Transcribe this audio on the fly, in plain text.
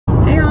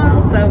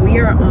so we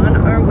are on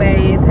our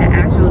way to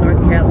Asheville,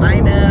 North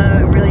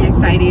Carolina. Really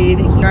excited.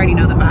 You already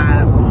know the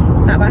vibes.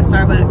 Stopped by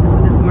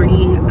Starbucks this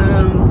morning.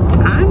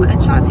 I'm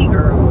a chai tea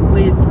girl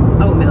with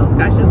oat milk.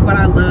 That's just what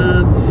I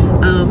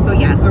love. So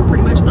yes, we're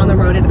pretty much on the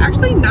road. It's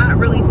actually not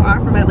really far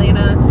from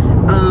Atlanta.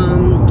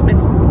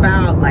 It's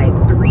about like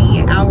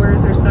 3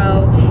 hours or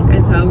so.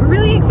 And so we're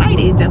really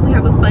excited. Definitely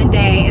have a fun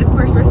day. And of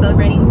course, we're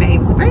celebrating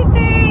Babe's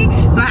birthday.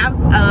 So I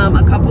have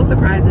a couple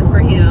surprises for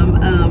him.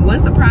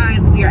 One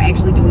surprise we are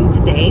actually doing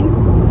today.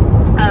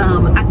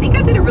 I think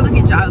I did a really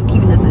good job of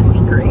keeping this a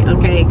secret,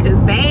 okay?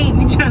 Because Babe,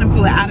 you trying to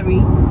pull it out of me,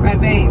 right,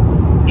 Babe?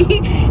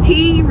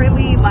 He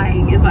really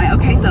like is like,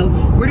 okay, so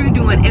what are we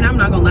doing? And I'm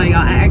not gonna lie, y'all,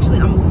 I actually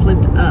almost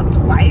slipped up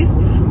twice,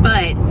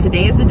 but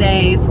today is the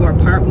day for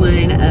part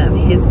 1 of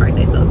his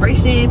birthday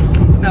celebration.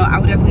 So I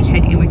would definitely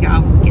check in with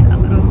y'all when we get a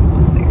little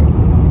closer.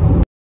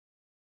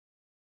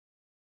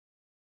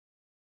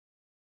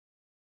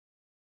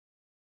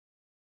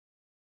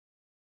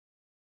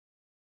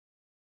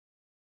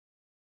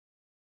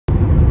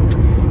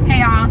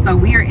 So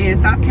we are in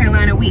South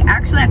Carolina. We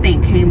actually, I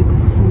think, came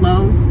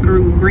close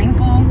through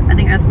Greenville. I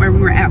think that's where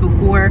we were at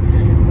before,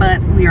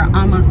 but we are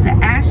almost to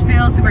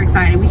Asheville. Super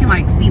excited. We can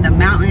like see the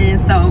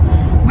mountains. So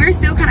we're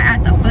still kind of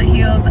at the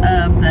foothills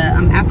of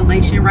the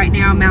Appalachian right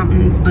now,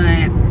 mountains,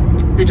 but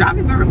the drive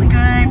has been really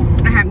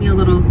good. I had me a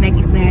little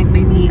snacky snack,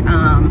 made me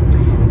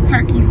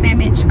turkey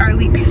sandwich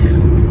earlier.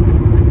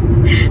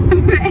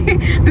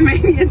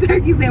 made me a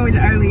turkey sandwich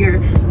earlier.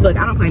 Look,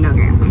 I don't play no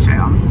games. I'm sure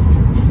y'all.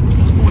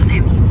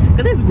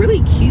 But this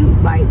really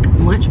cute like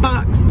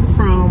lunchbox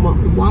from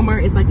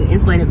Walmart. It's like an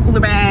insulated cooler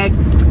bag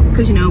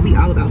because you know we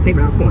all about saving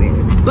our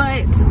coins.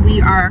 But we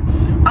are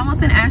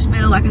almost in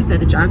Asheville. Like I said,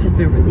 the drive has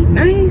been really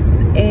nice,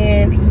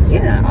 and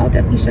yeah, I'll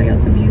definitely show y'all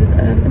some views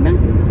of the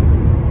mountains.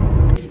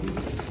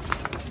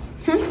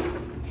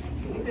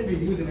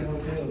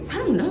 I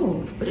don't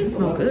know, but it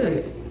smells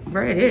good.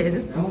 Bro, it is.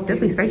 It's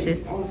definitely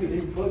spacious.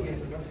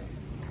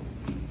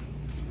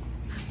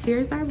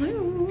 Here's our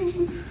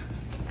room.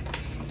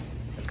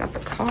 Got the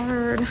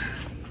card.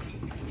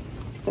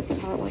 What's the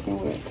card working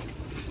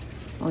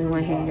with? Only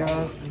one hand,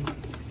 y'all.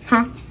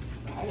 Huh?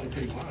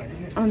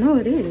 Oh no,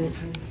 it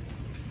is.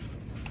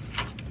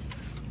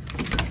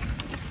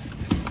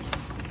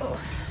 Oh,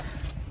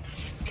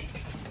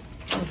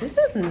 this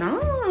is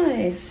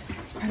nice.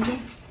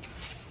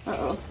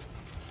 Uh-oh.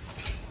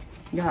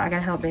 Y'all, I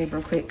gotta help Babe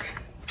real quick.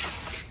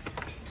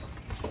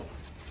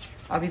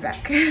 I'll be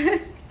back.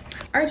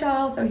 All right,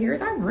 y'all, so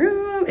here's our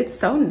room. It's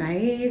so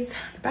nice.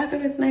 The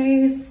bathroom is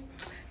nice.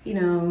 You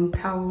know,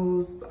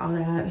 towels, all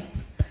that.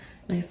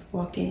 Nice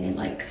walk-in,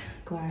 like,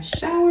 glass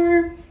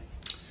shower.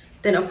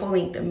 Then a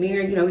full-length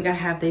mirror. You know, we gotta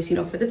have this, you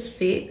know, for the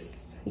fit.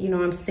 You know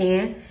what I'm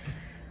saying?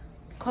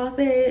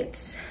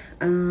 Closet.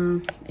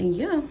 And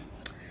yeah,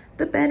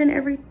 the bed and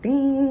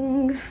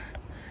everything.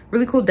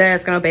 Really cool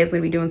desk. I know Babe's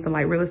gonna be doing some,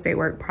 like, real estate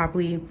work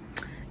probably.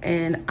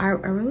 And I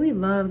really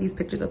love these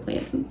pictures of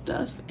plants and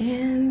stuff.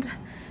 And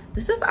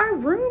this is our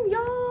room,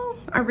 y'all.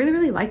 I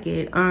really like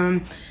it.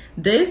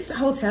 This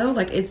hotel,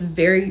 like, it's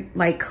very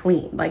like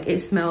clean. Like, it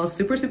smells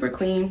super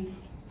clean.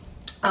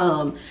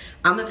 I'm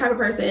the type of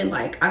person,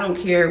 like, I don't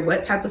care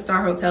what type of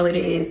star hotel it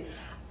is,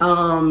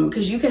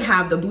 because you can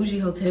have the bougie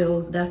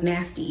hotels that's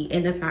nasty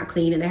and that's not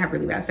clean and they have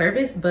really bad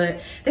service,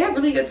 but they have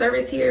really good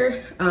service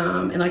here.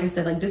 And like I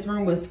said, like, this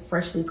room was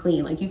freshly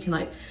clean. Like, you can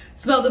like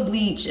smell the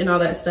bleach and all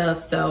that stuff.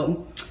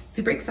 So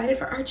super excited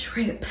for our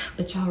trip.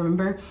 But y'all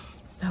remember,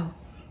 so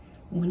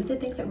one of the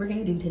things that we're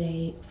gonna do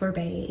today for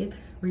Babe,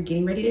 we're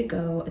getting ready to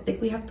go. I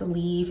think we have to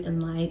leave in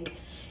like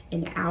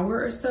an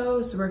hour or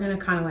so. So we're gonna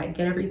kind of like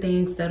get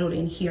everything settled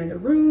in here in the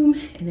room,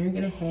 and then we're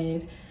gonna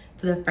head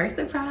to the first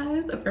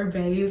surprise of our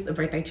Babe's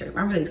birthday trip.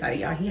 I'm really excited,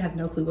 y'all. He has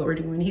no clue what we're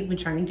doing. He's been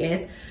trying to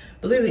guess,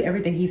 but literally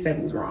everything he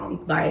said was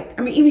wrong. Like,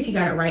 I mean, even if he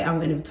got it right, I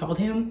wouldn't have told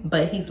him,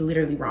 but he's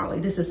literally wrong.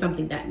 Like, this is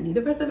something that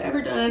neither of us have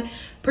ever done.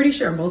 Pretty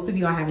sure most of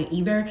y'all haven't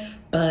either,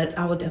 but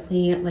I will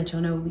definitely let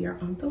y'all know we are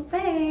on the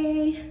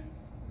way.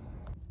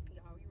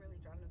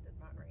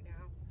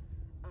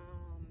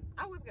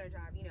 I was gonna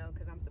drive, you know,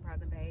 because I'm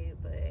surprising Babe,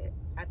 but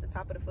at the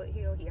top of the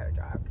foothill, he gotta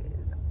drive because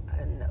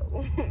I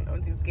know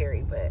I'm too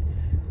scary. But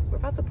we're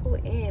about to pull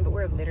in, but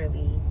we're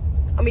literally,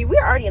 I mean,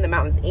 we're already in the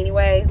mountains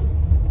anyway,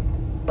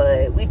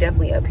 but we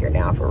definitely up here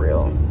now for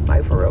real,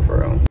 like for real.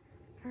 All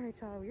right,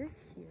 y'all, we're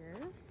here,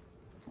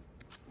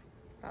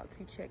 about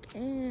to check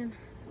in.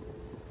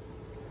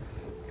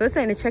 So it's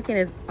saying the check-in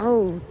is,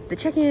 oh, the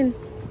check-in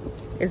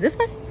is this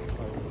way?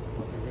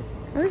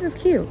 Oh, this is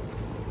cute.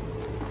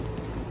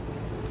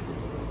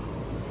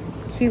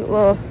 Cute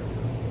little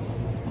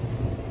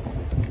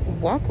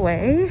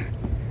walkway.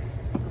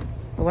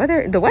 The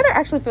weather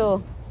actually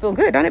feel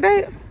good, don't it,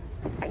 Babe?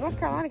 Like, North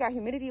Carolina got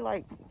humidity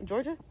like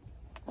Georgia.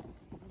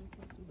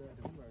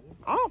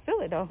 I don't feel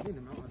it though.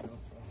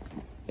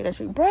 Yeah, that's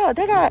true. Bro,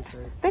 they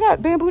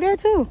got bamboo there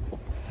too.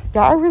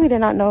 Y'all, I really did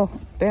not know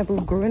bamboo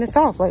grew in the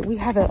South. Like, we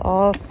have it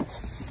all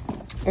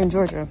in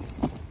Georgia.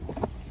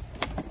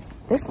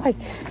 This like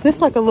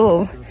a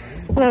little,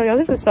 no, y'all,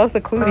 this is so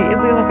secluded. It's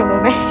like a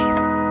little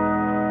maze.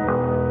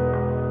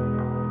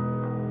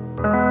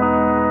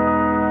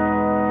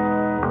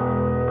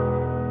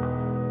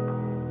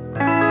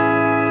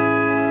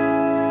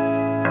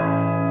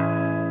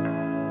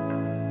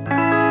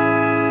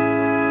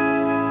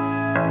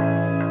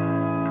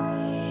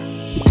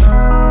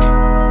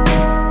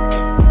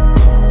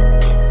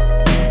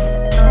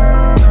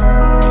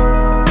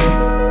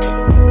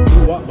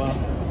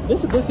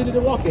 It's a good city to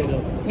walk in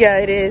though. Yeah,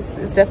 it is.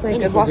 It's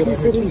definitely a good walking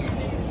city.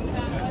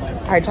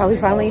 All right, y'all, we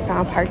finally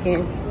found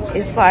parking.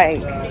 It's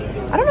like,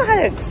 I don't know how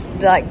to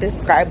like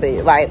describe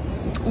it. Like,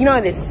 you know,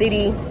 in this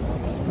city,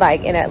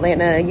 like in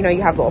Atlanta, you know,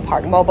 you have little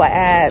park mobile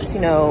apps, you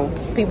know,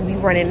 people be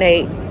running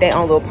they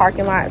own little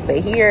parking lots. But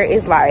here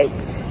it's like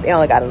they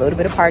only got a little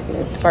bit of parking.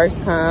 It's first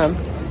come,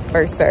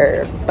 first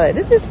serve. But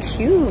this is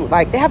cute.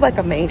 Like, they have like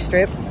a main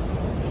strip,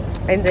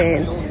 and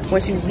then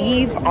once you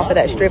leave off of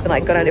that strip and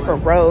like go down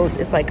different roads,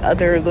 it's like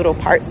other little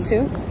parts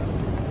too.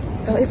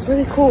 So it's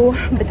really cool.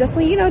 But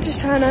definitely, you know,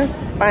 just trying to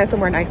find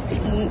somewhere nice to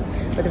eat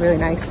with a really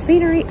nice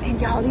scenery. And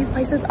y'all, these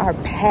places are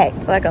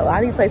packed. Like, a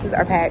lot of these places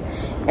are packed,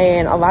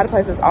 and a lot of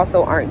places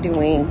also aren't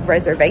doing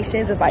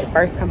reservations. It's like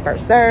first come,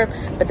 first serve,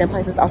 but then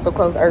places also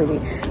close early.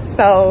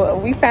 So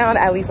we found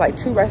at least like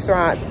 2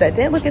 restaurants that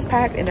didn't look as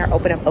packed, and they're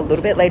open up a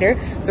little bit later,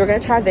 so we're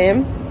gonna try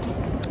them.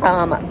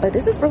 But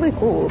this is really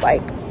cool.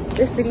 Like,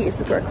 this city is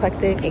super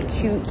eclectic and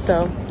cute.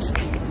 So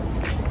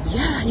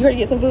yeah, you ready to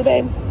get some food,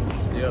 babe?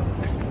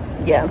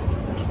 Yeah,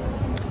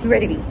 you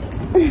ready to eat?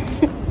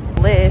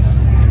 List.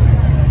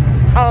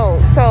 Oh,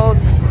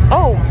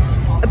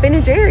 a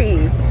Ben &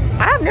 Jerry's.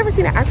 I've never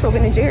seen an actual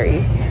Ben &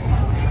 Jerry's.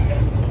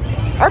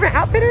 Urban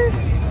Outfitters?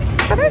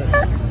 Is that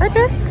right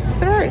there? Is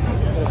that right?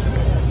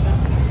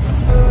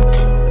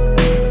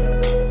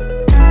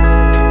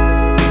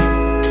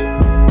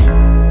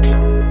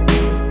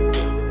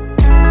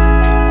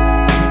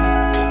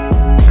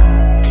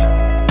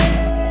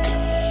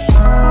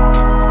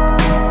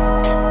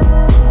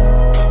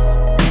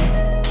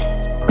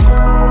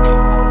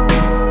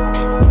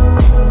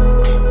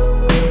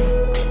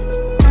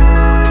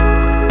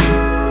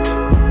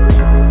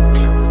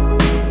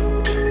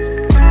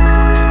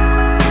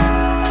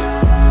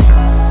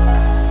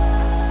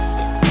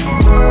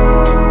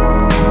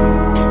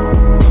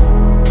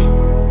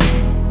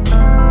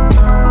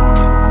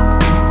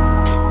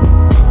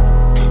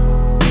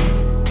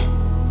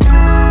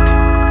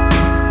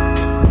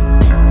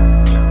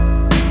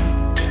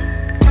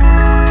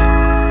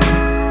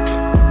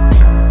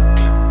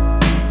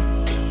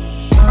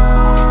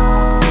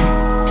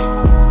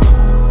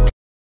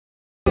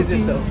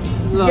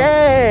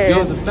 Yes.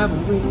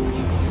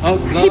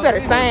 He better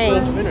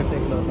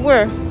sing.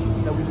 Where?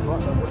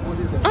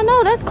 I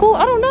know, that's cool.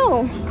 I don't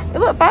know. It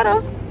look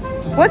photo.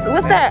 What's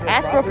that?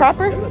 Asheville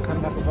proper? Oh,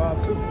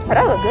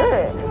 that look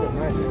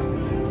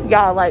good.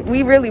 Y'all, like,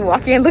 we really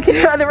walk in looking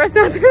at other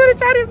restaurants we want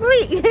to try this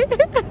week.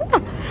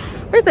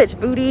 We're such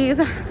foodies.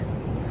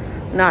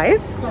 Nah,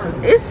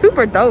 it's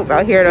super dope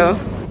out here though.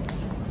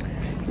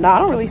 Nah, I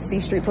don't really see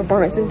street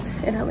performances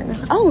in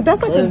Atlanta. Oh,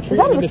 that's like is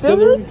that a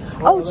distillery?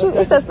 Oh shoot,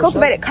 it says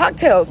cultivated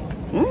cocktails.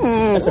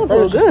 That's a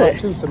furniture spot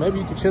too, so maybe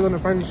you could chill in the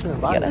furniture and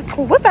buy it. Yeah, that's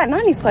cool. What's that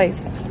 90s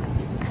place?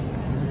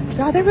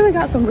 Y'all, they really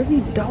got some really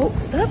dope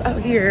stuff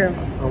out here.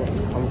 I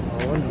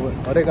wonder what.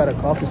 Oh, they got a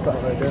coffee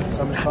spot right there.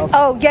 Summit Coffee.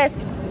 Oh yes,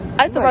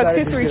 it's a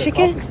rotisserie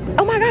chicken.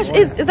 Oh my gosh,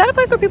 is that a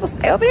place where people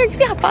stay over there? You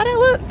see how far that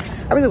look?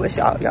 I really wish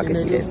y'all could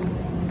see this.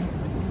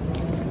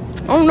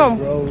 I don't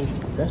know.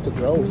 That's the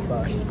Grove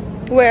spot.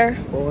 Where?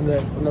 Well, in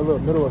the little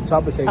middle of the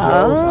top, it say Groves.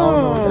 I don't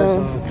know if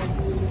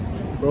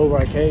that's Grove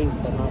Arcade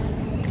or not.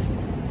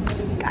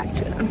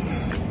 Gotcha.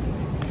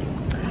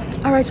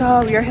 All right,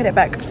 y'all, we are headed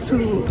back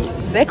to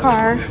the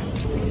car.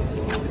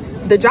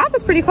 The drive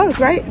is pretty close,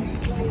 right?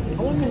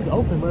 How long is it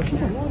open, bro?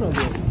 One of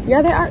them.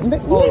 Yeah, they are.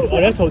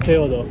 Oh, that's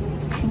hotel though.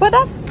 But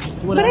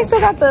they still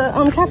got the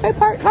cafe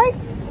part, right?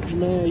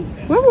 Man,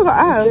 where we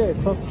at?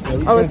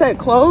 It said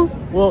closed.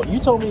 Well, you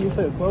told me it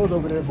said closed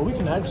over there, but we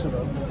can actually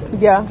though.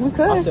 Yeah, we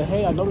could. I said,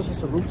 hey, I noticed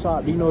it's a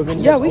rooftop. Do you know if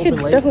any? Yeah, we could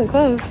definitely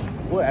close.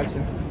 We'll ask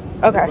her.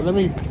 Okay. But let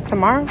me.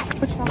 Tomorrow?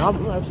 Which time? No,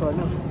 I'm actually right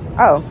now.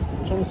 Oh.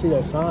 I'm trying to see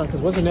that sign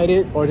because wasn't that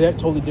it, or is that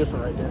totally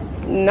different right there?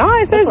 No,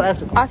 it says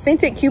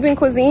authentic Cuban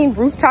cuisine,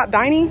 rooftop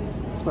dining.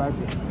 That's what I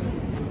said.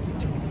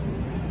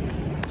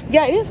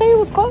 Yeah, it didn't say it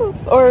was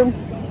closed or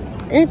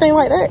anything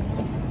like that.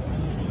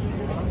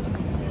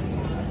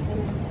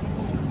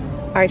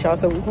 All right, y'all,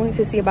 so we're going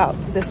to see about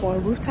this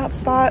one rooftop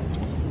spot.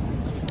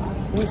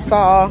 We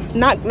saw,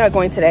 not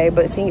going today,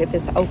 but seeing if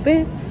it's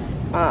open.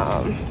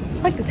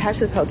 It's like detached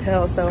this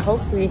hotel, so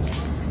hopefully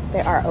they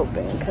are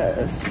open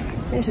because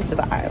it's just the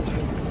vibe.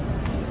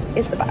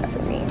 It's the vibe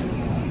for me.